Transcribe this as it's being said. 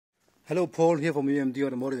Hello, Paul here from M.R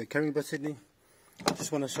Automotive at Carrington, Sydney.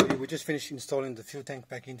 Just want to show you, we just finished installing the fuel tank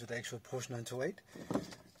back into the actual Porsche 928,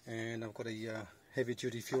 and I've got a heavy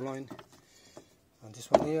duty fuel line on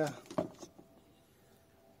this one here.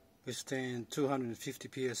 We stand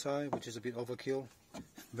 250 psi, which is a bit overkill,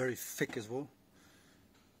 very thick as well.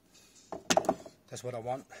 That's what I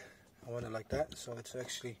want. I want it like that, so it's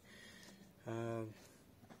actually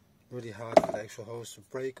really hard for the actual hose to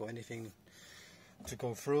break or anything to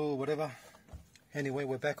go through or whatever. Anyway,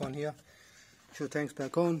 we're back on here. Fuel tank's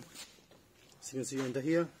back on. As you can see under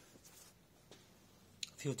here,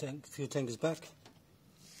 fuel tank is back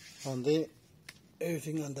on there.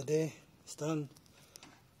 Everything under there is done.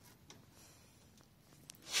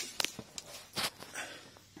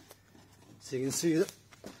 So you can see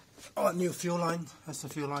our new fuel line. That's the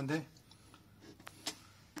fuel line there.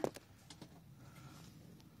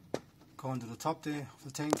 Going to the top there of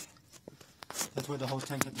the tank. That's where the whole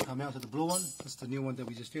tank had to come out to the blue one. That's the new one that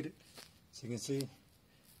we just fitted. So you can see,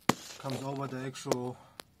 comes over the actual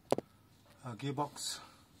gearbox.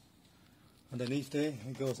 Underneath there,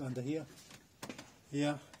 it goes under here.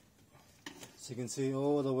 Here. So you can see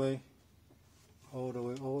all the way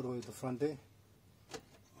to the front there.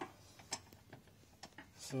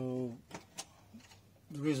 So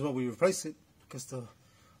the reason why we replaced it, because the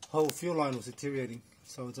whole fuel line was deteriorating.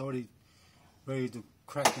 So it's already ready to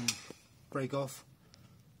crack and break off.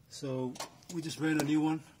 So we just ran a new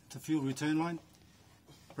one, the fuel return line,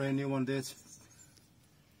 brand new one there.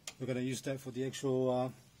 We're going to use that for the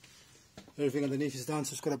actual everything underneath is done,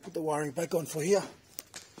 so just got to put the wiring back on for here.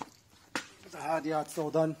 The hard yard's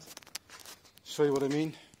all done. Show you what I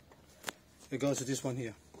mean. It goes to this one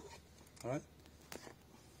here. Alright,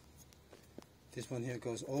 this one here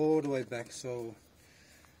goes all the way back. So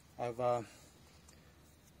I've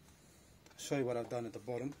show you what I've done at the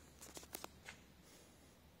bottom.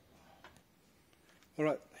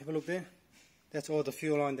 Alright, have a look there. That's all the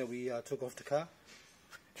fuel line that we took off the car.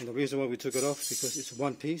 And the reason why we took it off, because it's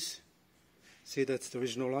one piece. See, that's the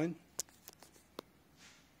original line.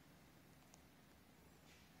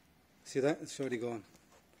 See that? It's already gone.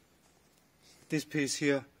 This piece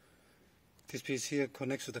here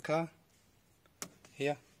connects to the car.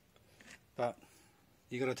 Here. But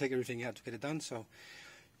you got to take everything out to get it done. So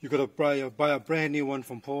you got to buy a brand new one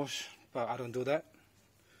from Porsche. But I don't do that.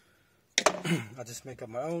 I just make up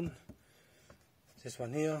my own. This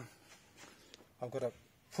one here, I've got to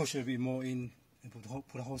push it a bit more in and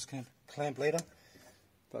put a hose clamp later,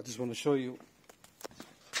 but I just want to show you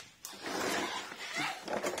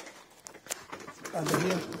under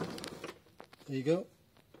here. There you go,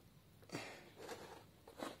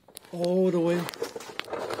 all the way.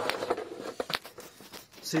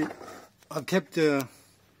 See, I kept the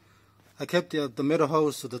metal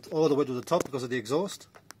hose all the way to the top because of the exhaust.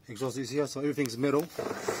 Exhaust is here, so everything's metal.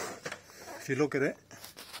 If you look at it,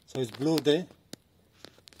 so it's blue there,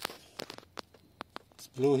 it's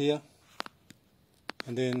blue here,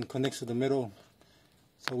 and then connects to the metal.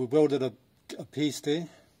 So we welded a piece there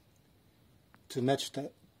to match the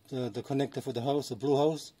connector for the hose, the blue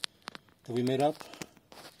hose that we made up.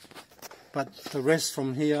 But the rest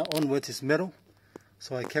from here onwards is metal,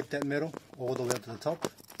 so I kept that metal all the way up to the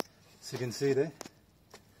top. So you can see there,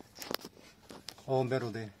 all metal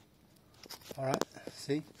there. Alright,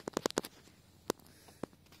 see?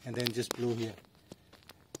 And then just blue here.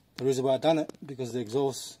 The reason why I done it, because the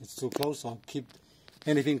exhaust is too close, so I'll keep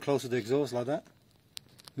anything close to the exhaust like that,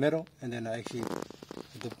 metal, and then I actually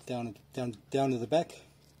down to the back,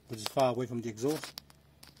 which is far away from the exhaust.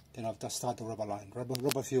 Then I'll just start the rubber line,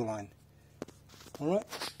 rubber fuel line. Alright.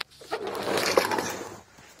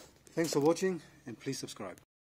 Thanks for watching, and please subscribe.